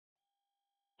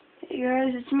Hey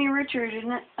guys, it's me, Richard,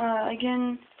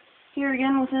 and here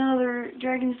again with another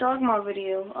Dragon's Dogma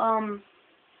video.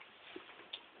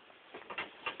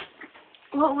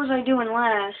 What was I doing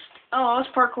last? Oh, I was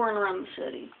parkouring around the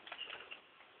city.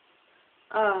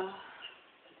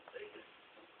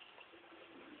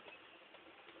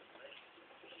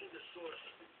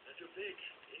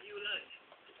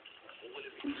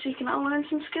 Let's see, can I learn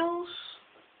some skills?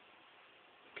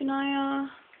 Can I,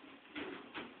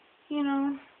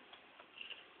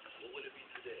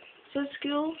 set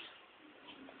skills?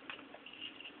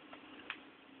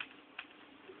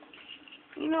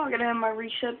 I gotta have my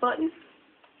reset button.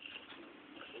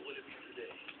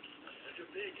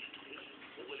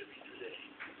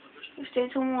 Stay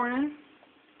till morning.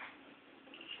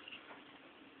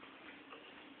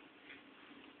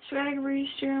 Static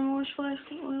re-steering, wash flask,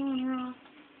 oil and raw.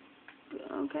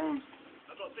 Okay.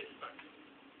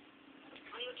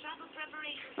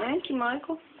 Thank you,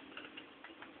 Michael.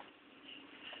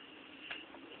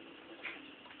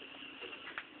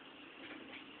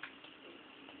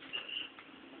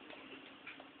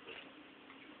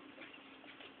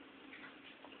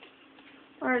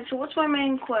 Alright, so what's my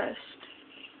main quest?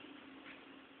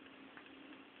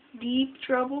 Deep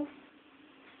trouble?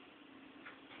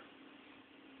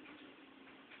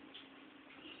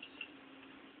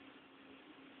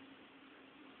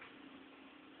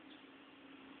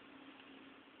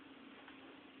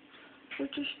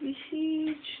 Fortress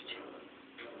besieged.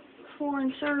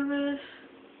 Foreign service.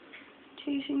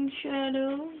 Chasing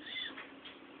shadows.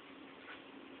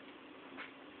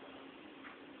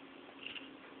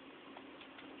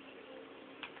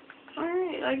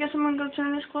 Alright, I guess I'm gonna go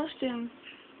turn this quest in.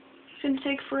 It's gonna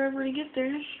take forever to get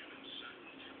there.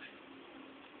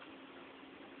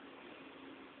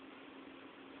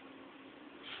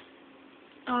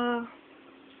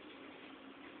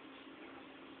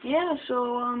 Yeah,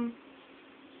 so,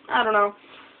 I don't know.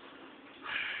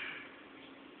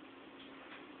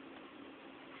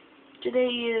 Today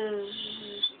is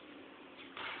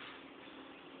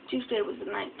Tuesday was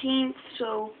the 19th,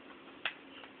 so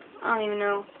I don't even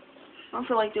know. I don't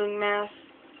feel like doing math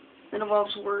that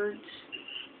involves words.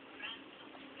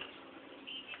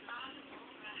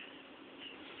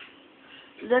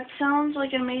 That sounds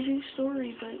like an amazing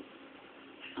story,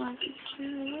 but I could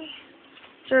care less.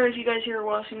 Sorry if you guys hear a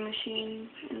washing machine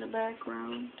in the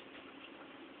background.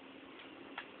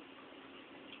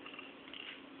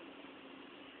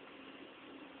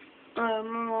 My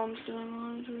mom's doing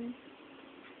laundry.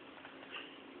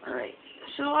 Alright,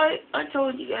 so I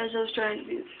told you guys I was trying to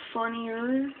be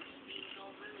funnier.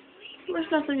 There's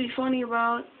nothing to be funny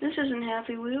about. This isn't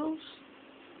Happy Wheels.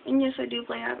 And yes, I do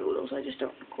play Happy Wheels, I just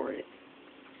don't record it.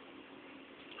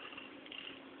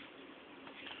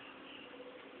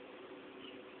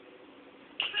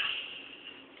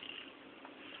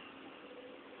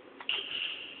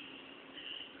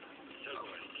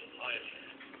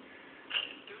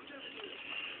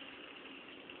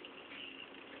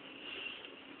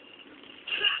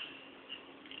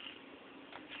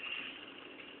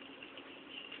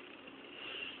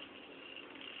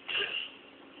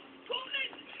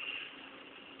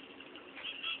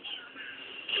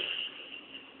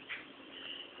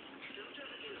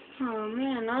 Oh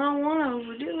man, I don't want to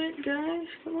overdo it, guys.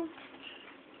 Come on.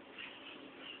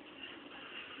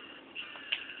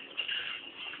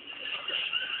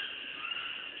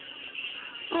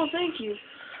 Oh, thank you.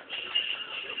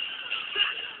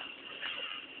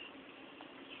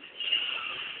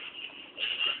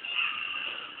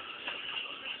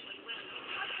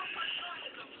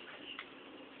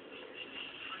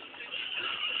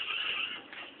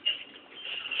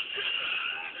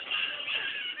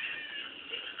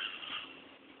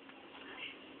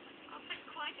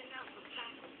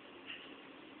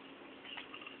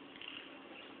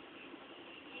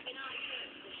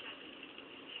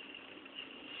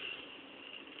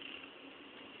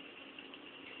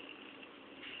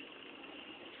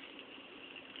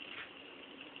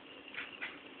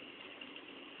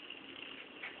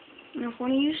 And if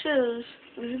one of you says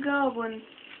there's a goblin,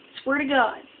 swear to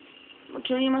God, I'm gonna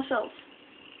kill you myself.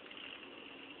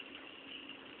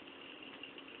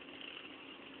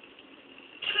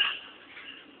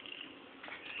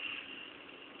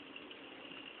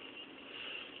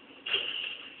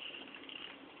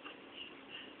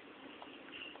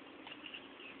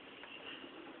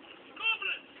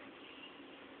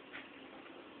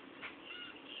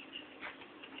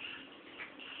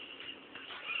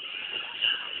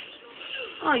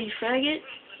 Oh, you faggot.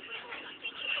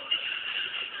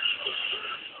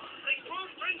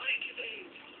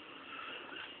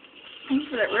 Thanks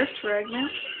for that rift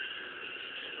fragment.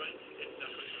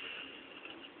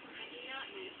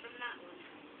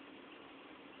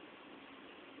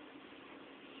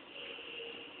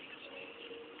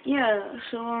 Yeah,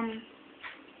 so, I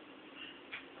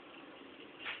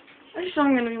just thought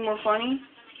I'm gonna be more funny.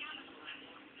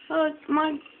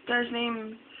 My guy's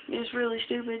name is really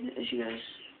stupid, as you guys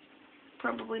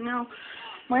probably know.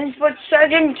 Mine's but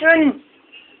Onii-Chan.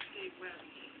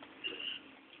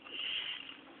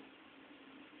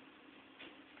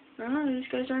 Oh, these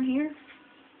guys aren't here.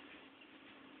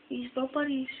 These butt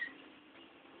buddies.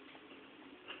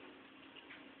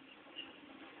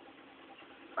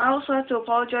 I also have to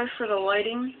apologize for the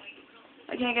lighting.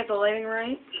 I can't get the lighting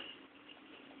right.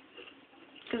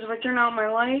 Because if I turn out my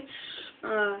lights,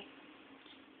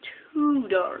 too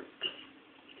dark.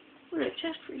 Look at that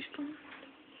chest respawn.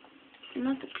 And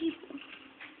not the people.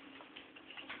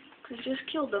 Because just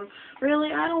killed them.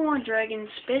 Really? I don't want dragon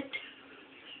spit.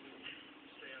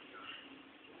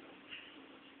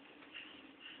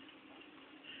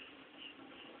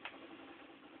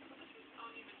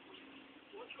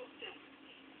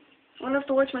 I don't have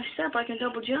to watch my step. I can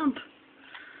double jump.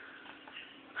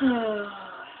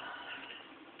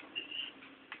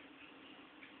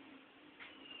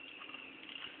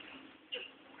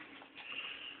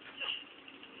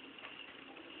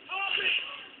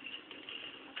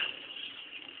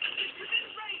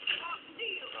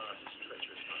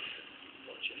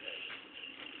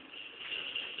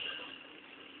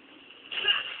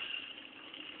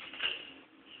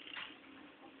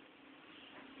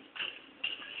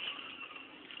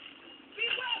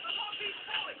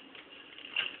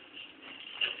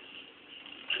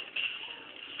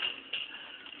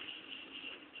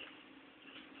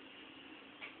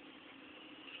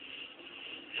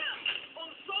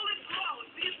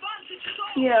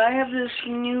 Yeah, I have this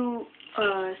new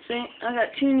thing. I got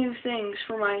 2 new things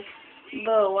for my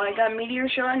bow. I got meteor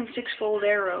shot and 6-fold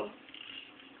arrow.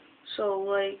 So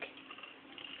like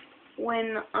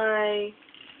when I'll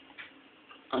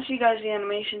show you guys the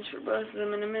animations for both of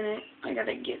them in a minute. I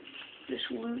gotta get this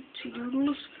loot to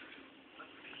doodles.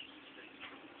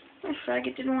 My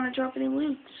faggot didn't want to drop any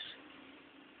loots.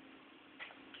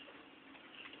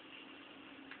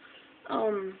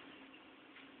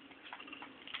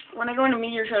 When I go into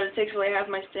meteor shot, it takes away half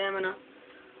my stamina.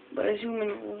 But I zoom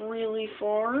in really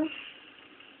far.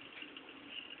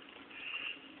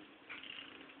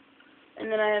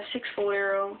 And then I have 6-fold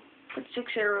arrow. Put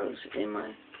 6 arrows in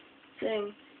my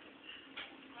thing.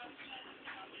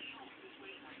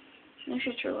 No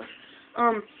shit, Trilla.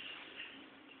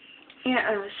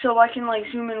 Yeah, so I can like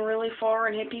zoom in really far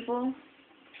and hit people.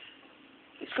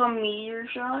 It's called meteor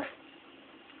shot.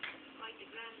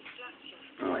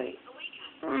 Oh, wait.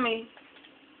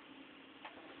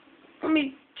 Let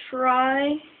me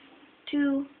try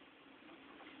to,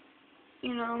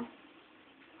 you know,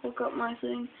 hook up my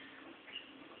thing.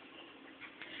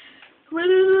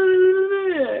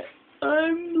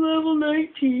 I'm level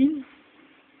 19.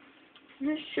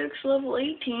 This chick's level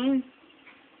 18.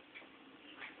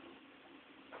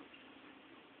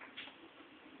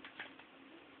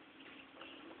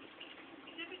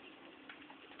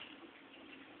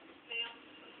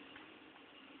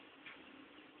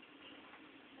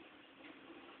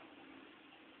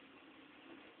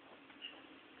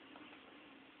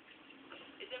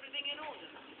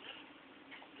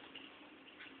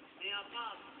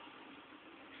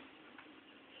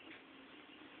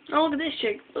 Oh, look at this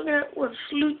chick. Look at what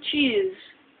flute she is.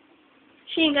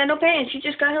 She ain't got no pants. She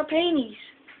just got her panties.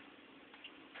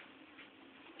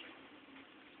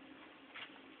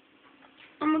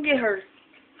 I'm gonna get her.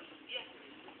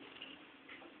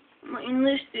 I'm gonna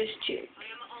enlist this chick.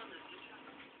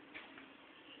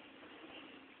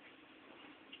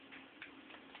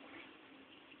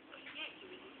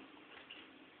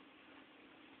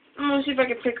 I'm gonna see if I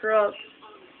can pick her up.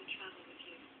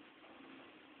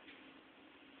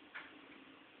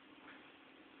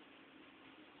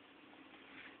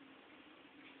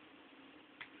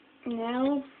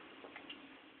 Now,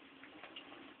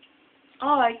 oh,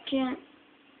 I can't.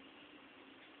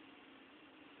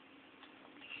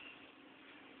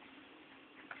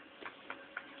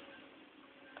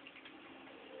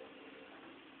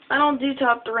 I don't do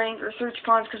top the rank or search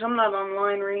cons because I'm not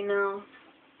online right now.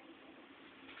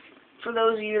 For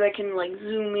those of you that can like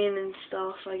zoom in and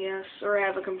stuff, I guess, or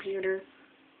have a computer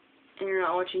and you're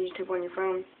not watching YouTube on your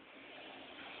phone.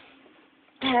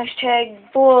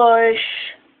 Hashtag Bush.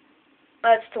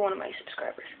 That's to one of my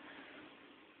subscribers.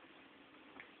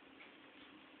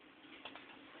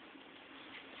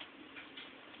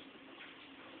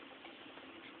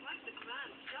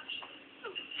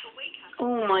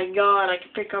 Oh my god, I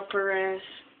can pick up her ass.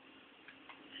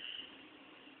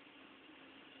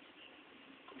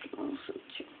 I can also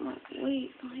check my weight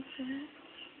like that.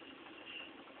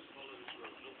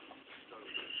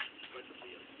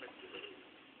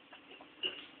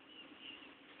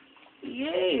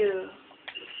 Yeah.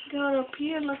 Got up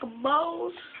here like a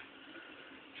boss.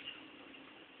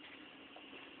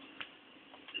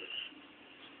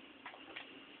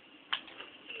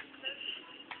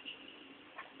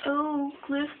 Oh,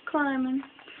 cliff climbing.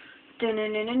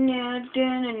 Da-na-na-na-na,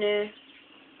 da-na-na.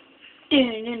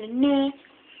 Da-na-na-na-na.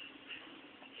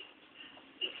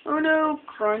 Oh no,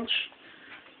 crunch.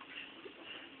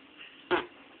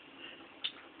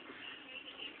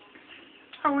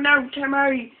 Oh no,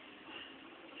 Timmy.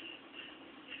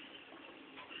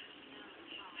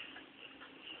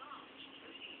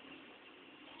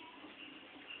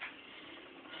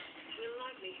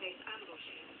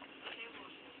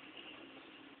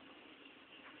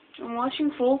 I'm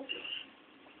watching full.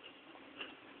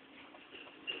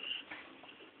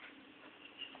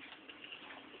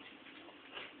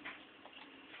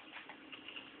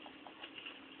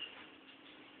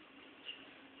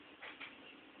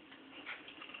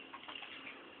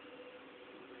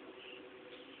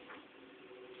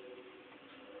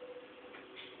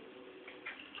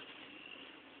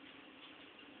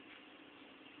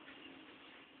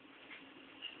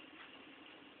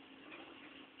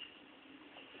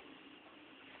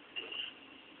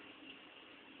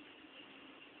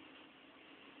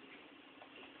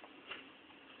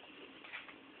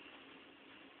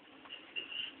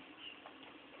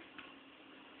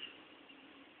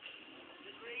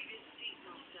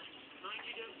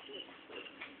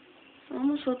 I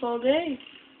almost slept all day.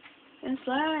 And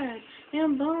slide.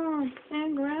 And bump.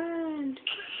 And grind.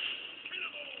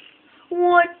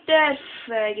 What that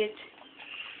faggot?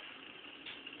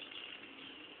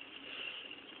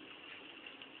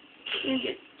 You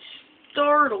get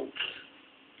startled.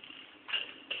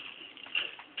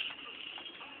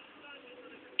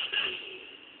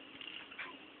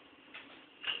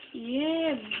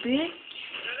 Yeah, bitch.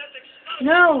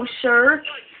 No, sir.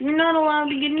 You're not allowed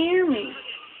to get near me.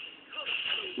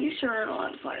 You sure aren't allowed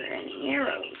to fire any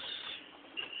arrows.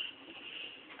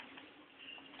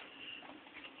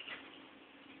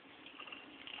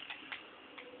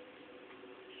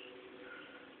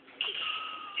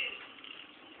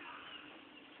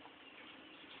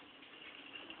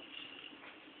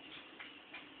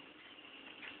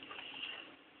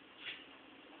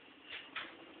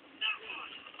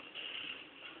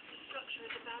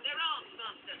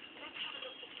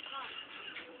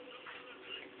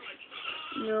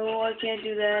 No, I can't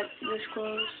do that this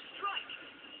close.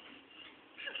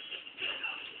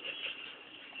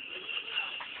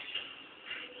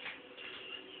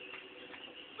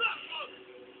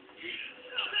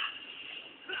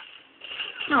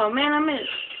 Oh man, I missed.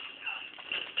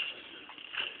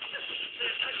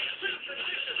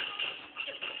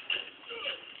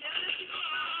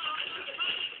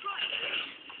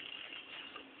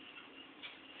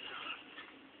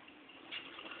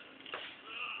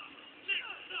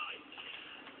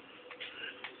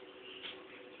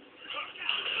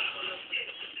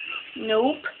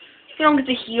 Nope. You don't get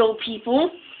to heal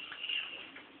people.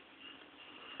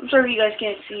 I'm sorry you guys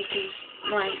can't see because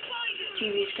my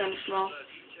TV is kind of small.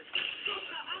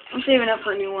 I'm saving up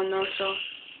for a new one though, so.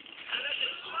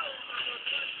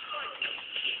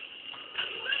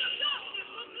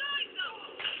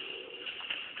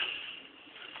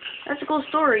 That's a cool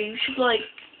story. You should, like,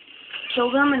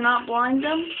 kill them and not blind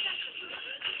them.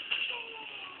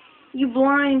 You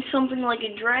blind something like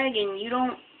a dragon. You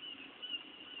don't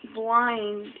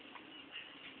blind.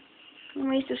 You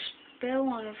waste a spell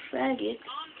on a faggot.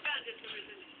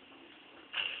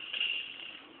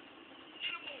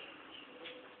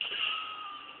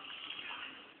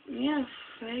 Yeah,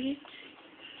 faggot.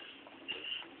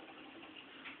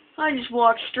 I just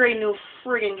walked straight into a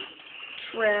friggin'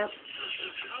 trap.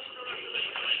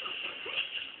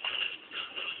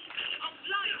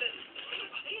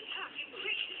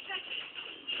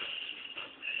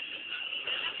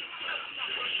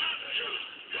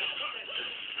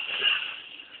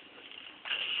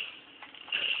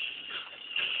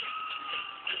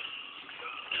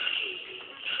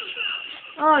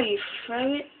 Oh, you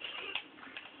faggot.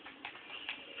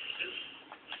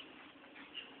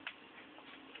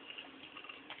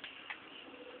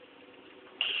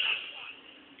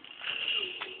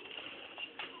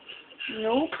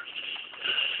 Nope.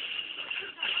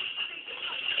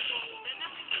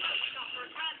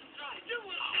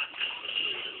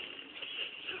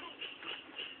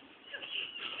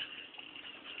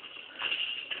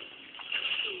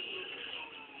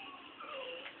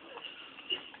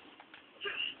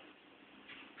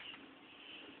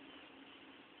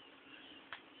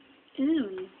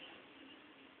 Ooh.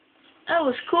 That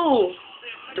was cool.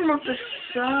 Threw him off the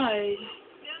side.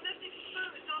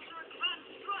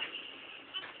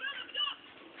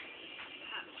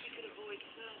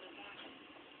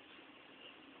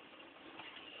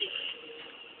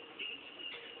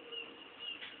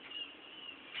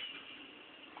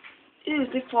 Dude,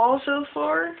 if they fall so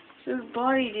far, their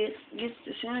body gets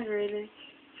disintegrated.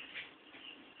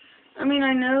 I mean,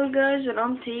 I know, guys, that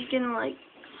I'm taking, like,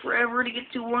 forever to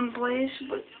get to one place,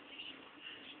 but...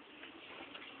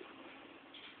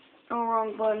 Oh,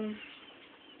 wrong button.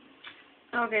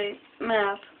 Okay,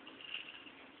 map.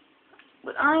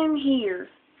 But I'm here.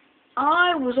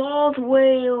 I was all the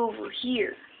way over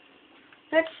here.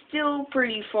 That's still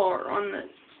pretty far on the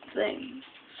thing,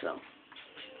 so...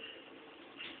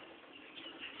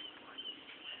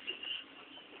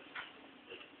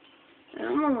 And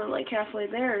I'm only like halfway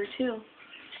there, too.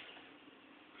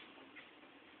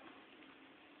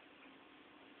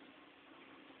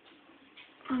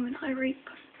 I'm an irate.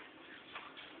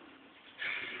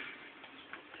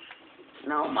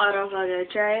 No, motherfucker,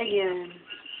 try again.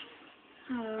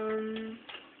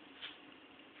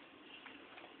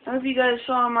 I hope you guys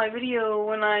saw my video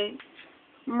when I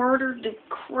murdered the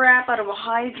crap out of a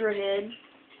Hydra head.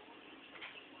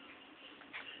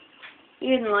 He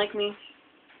didn't like me.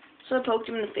 So I poked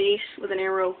him in the face with an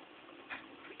arrow.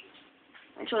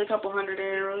 Actually, a couple hundred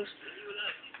arrows.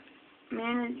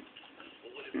 Man,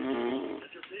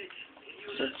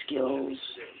 set skills,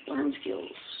 learn skills.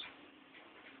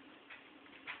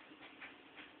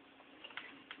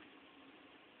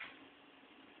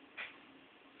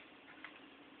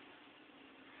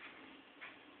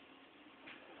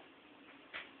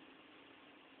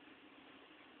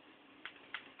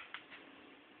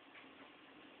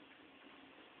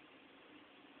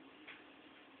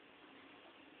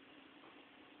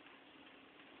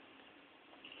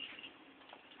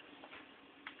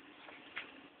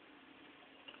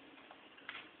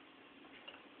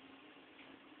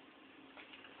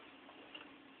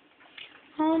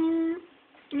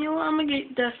 You know what, I'm gonna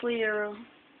get Deathly Arrow.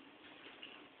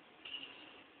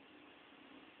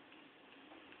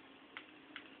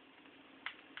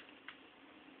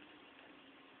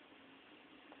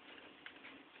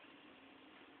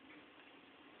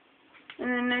 And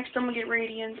then next I'm gonna get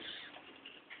Radiance.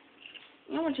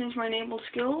 I'm gonna change my enabled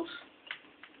skills.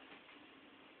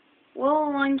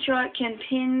 Well-aligned shot can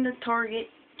pin the target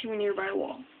to a nearby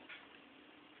wall.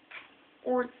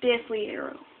 Or Deathly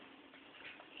Arrow.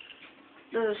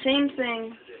 Does the same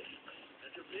thing.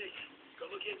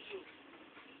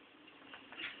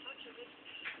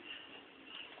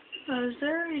 Is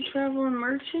there a traveling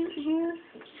merchant here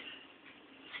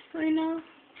right now?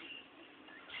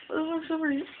 What looks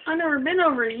over here? I've never been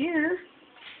over here.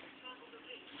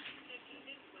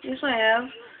 Yes, I have.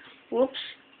 Whoops.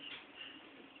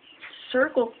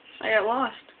 Circle. I got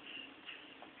lost.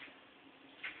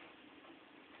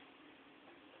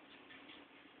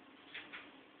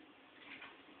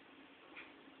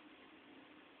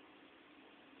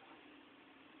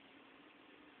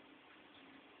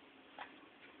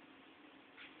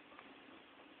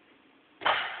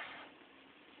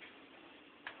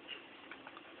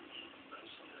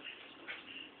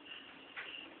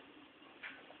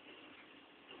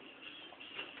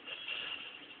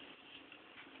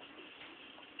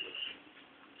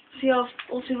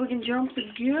 We'll see if we can jump the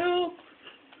gap.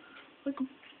 Like a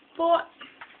bot.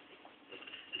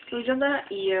 Can we jump that?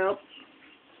 Yep.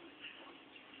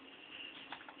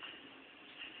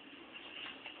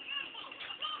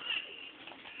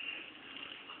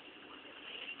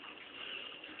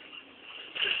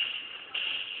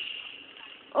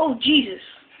 Oh, Jesus.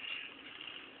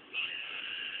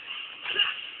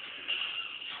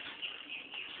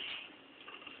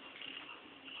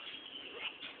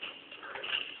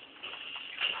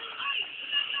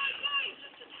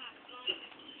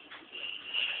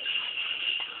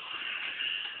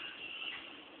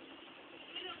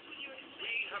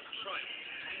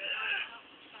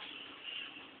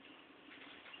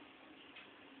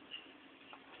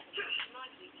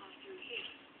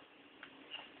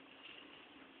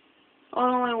 Oh,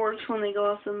 it only works when they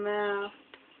go off the map.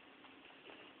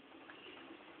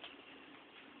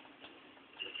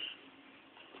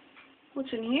 What's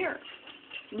in here?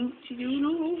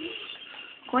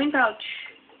 Coin pouch.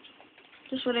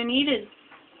 Just what I needed.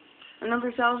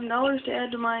 Another $1,000 to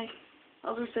add to my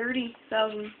other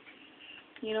 30,000.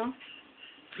 You know?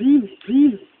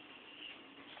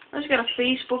 I just got a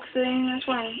Facebook thing. That's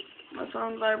why my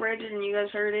phone vibrated and you guys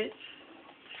heard it.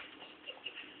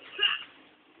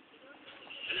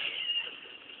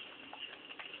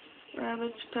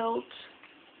 Rabbit's pelt.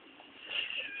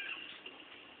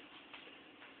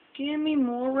 Give me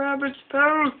more rabbit's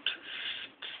pelt.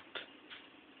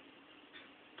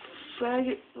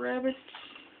 Faggot rabbits.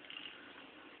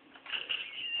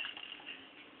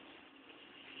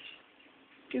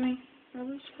 Give me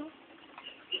rabbit's pelt.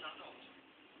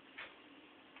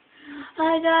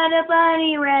 I got a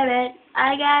bunny rabbit.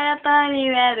 I got a bunny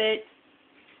rabbit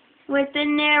with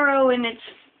an arrow in its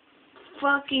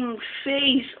fucking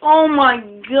face. Oh my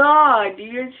god, do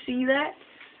you guys see that?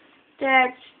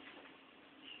 That's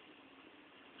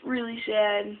really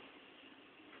sad.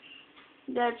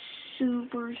 That's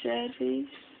super sad face.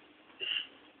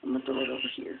 I'm gonna throw it over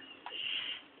here.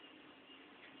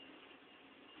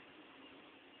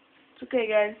 It's okay,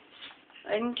 guys.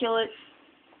 I didn't kill it.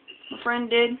 My friend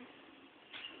did.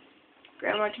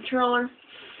 Grab my controller.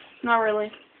 Not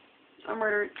really. I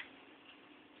murdered it.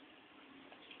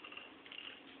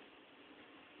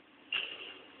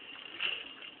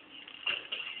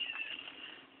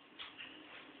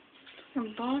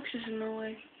 Some boxes in the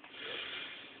way.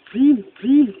 I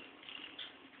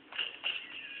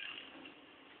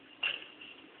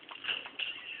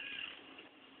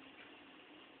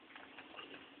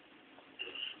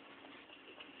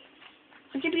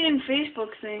keep getting Facebook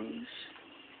things.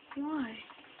 Why?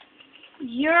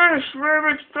 Yes,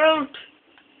 Rabbit Belt.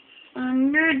 I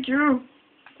need you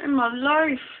in my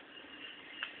life.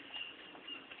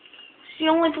 It's the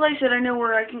only place that I know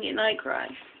where I can get Nightcry.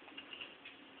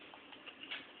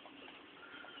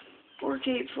 Or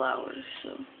Cape Flowers,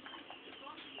 so.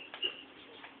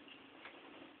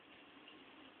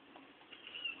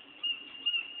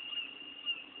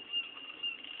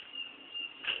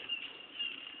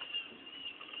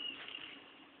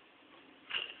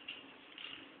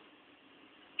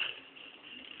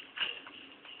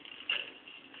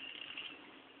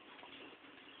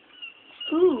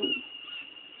 Ooh.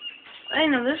 I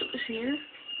didn't know this was here.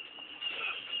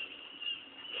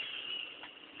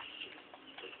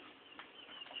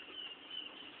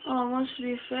 Oh, it wants to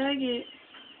be a faggot.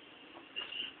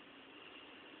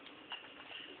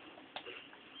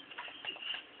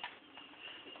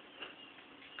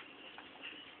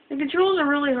 The controls are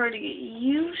really hard to get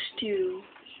used to.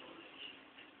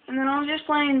 And then I was just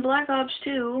playing Black Ops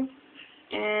 2,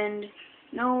 and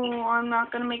no, I'm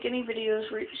not gonna make any videos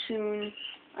soon.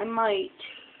 I might.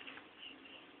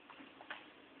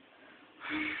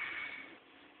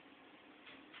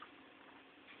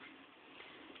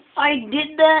 I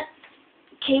did that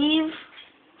cave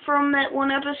from that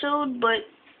one episode, but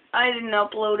I didn't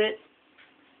upload it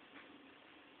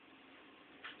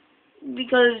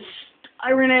because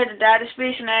I ran out of data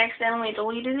space and I accidentally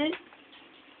deleted it.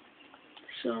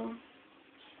 So,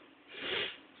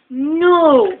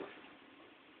 no!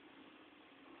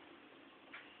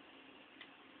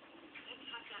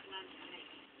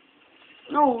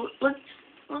 No,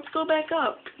 let's go back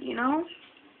up, you know?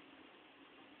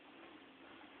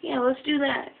 Yeah, let's do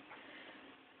that.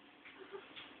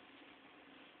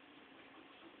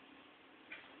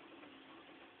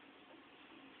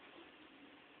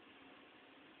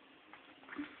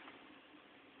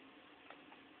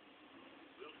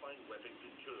 We'll find weapons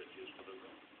and curages for the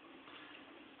room.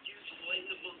 You've slain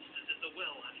the monsters at the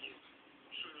well, have you?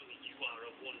 Truly, you are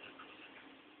a wonder, cousin.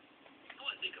 Now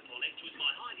I think upon it, 'twas my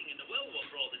hiding in the well what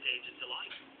brought the danger to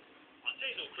light. I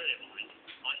take no credit, mind.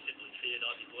 I simply feared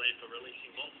I'd be blamed for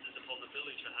releasing monsters upon the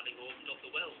village for having opened up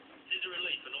the well. 'Tis a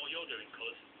relief in all you're doing,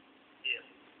 cuz. Here,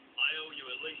 I owe you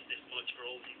at least this much for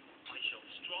all you. I shall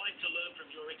strive to learn from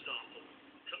your example.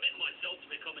 Commit myself to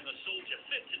becoming a soldier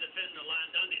fit to defend the land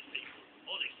and its people.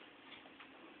 Honest.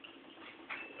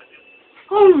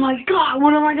 Oh my god,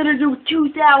 what am I gonna do with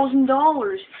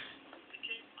 $2,000?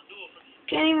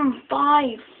 Can't even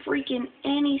buy freaking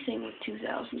anything with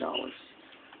 $2,000.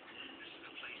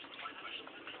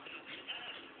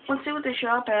 Let's see what the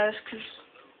shop has, because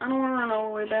I don't want to run all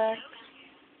the way back.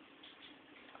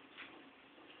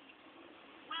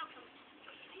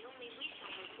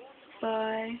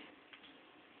 Bye.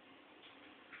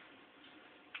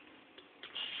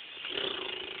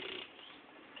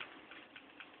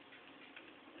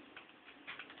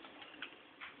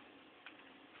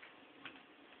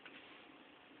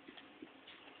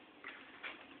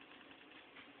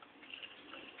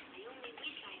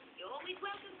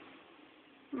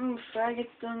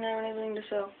 Faggots don't have anything to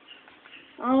sell.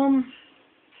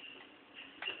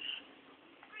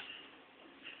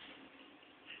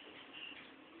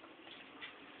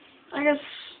 I guess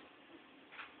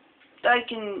I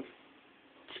can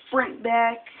sprint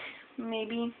back,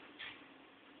 maybe.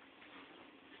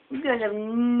 You guys have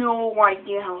no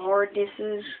idea how hard this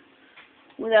is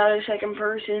without a second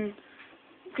person.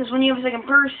 Because when you have a second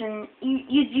person,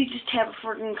 you just have a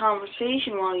freaking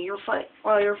conversation while you're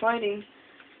fighting,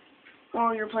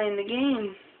 while you're playing the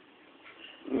game.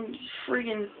 It's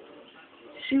freaking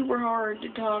super hard to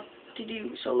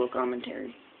do solo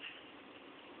commentary.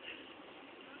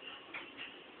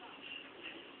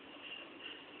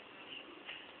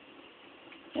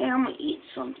 Hey, I'm gonna eat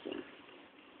something.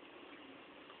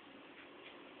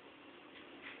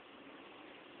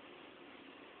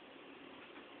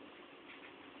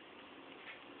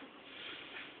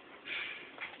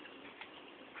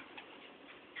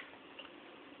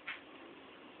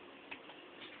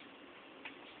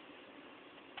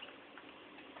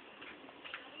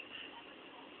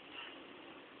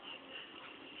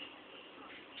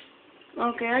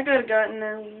 Okay, I could have gotten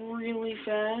there really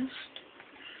fast.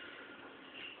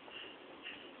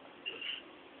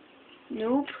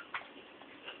 Nope.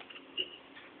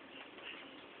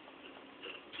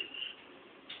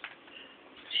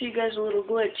 See you guys a little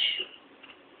glitch.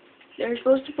 They're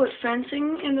supposed to put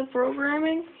fencing in the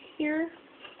programming here.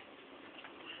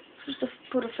 Supposed to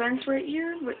put a fence right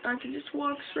here, but I can just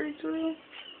walk straight through.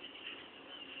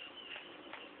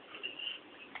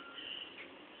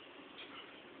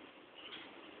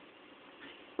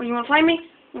 Well, you wanna find me?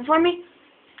 You wanna find me?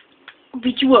 I'll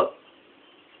beat you up.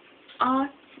 I'll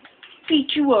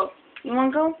beat you up. You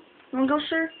wanna go? You wanna go,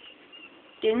 sir?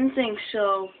 Didn't think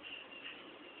so.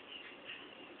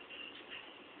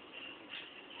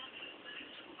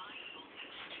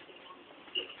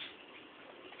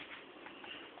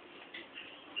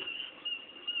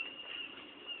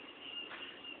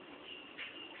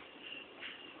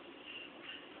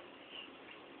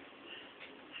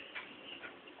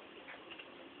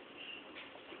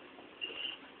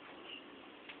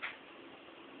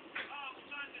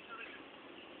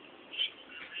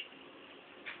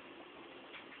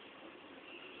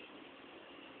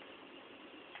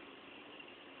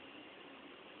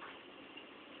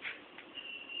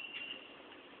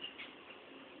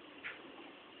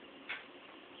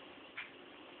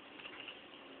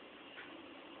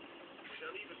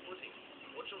 Uneven footing.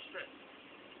 Watch your step.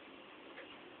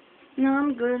 No,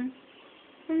 I'm good.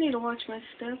 I need to watch my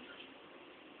step.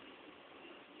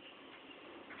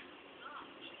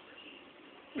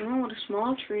 Oh, what a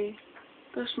small tree.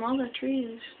 Look how small that tree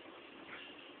is.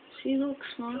 See, look,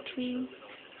 small tree.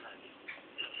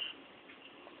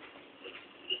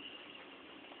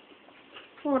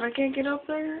 What, I can't get up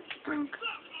there?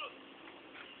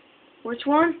 Which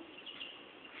one?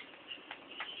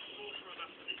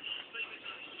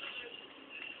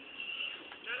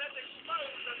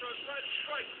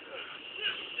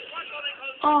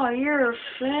 Oh, you're a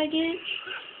faggot?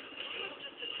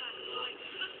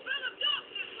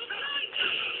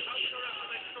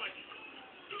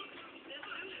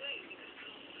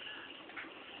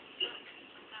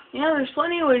 Yeah, there's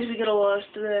plenty of ways we could have lost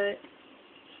to that.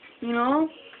 You know?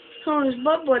 Some of his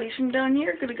butt buddies from down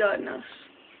here could have gotten us.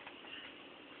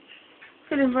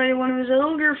 Could have invited one of his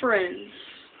older friends.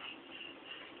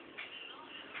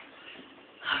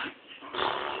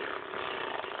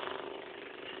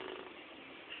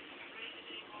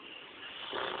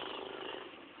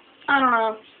 I don't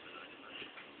know.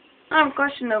 I have a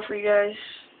question though for you guys.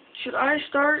 Should I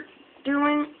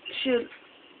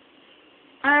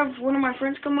have one of my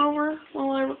friends come over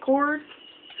while I record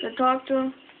to talk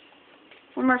to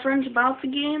one of my friends about the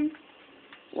game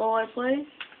while I play?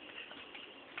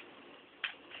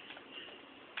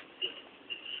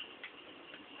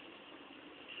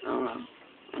 I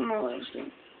don't know what I was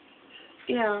doing.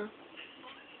 Yeah.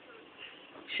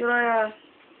 Should I have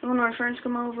one of my friends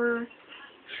come over?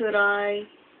 Should I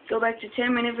go back to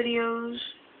 10-minute videos?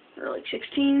 Or like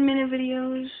 16-minute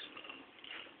videos?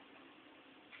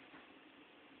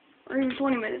 Or even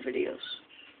 20-minute videos?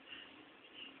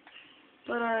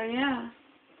 But, yeah.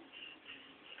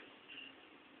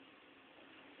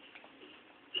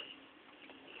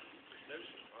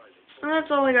 And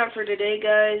that's all I got for today,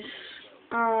 guys.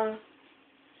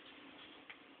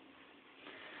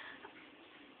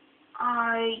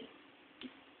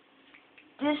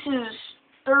 This is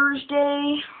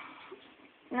Thursday,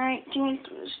 19th,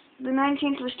 the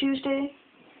 19th was Tuesday.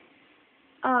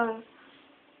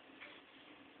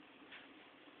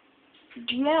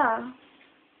 Yeah.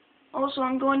 Also,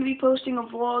 I'm going to be posting a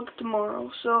vlog tomorrow,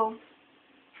 so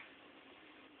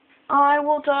I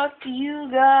will talk to you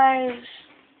guys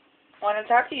when I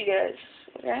talk to you guys,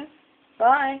 okay?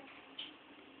 Bye.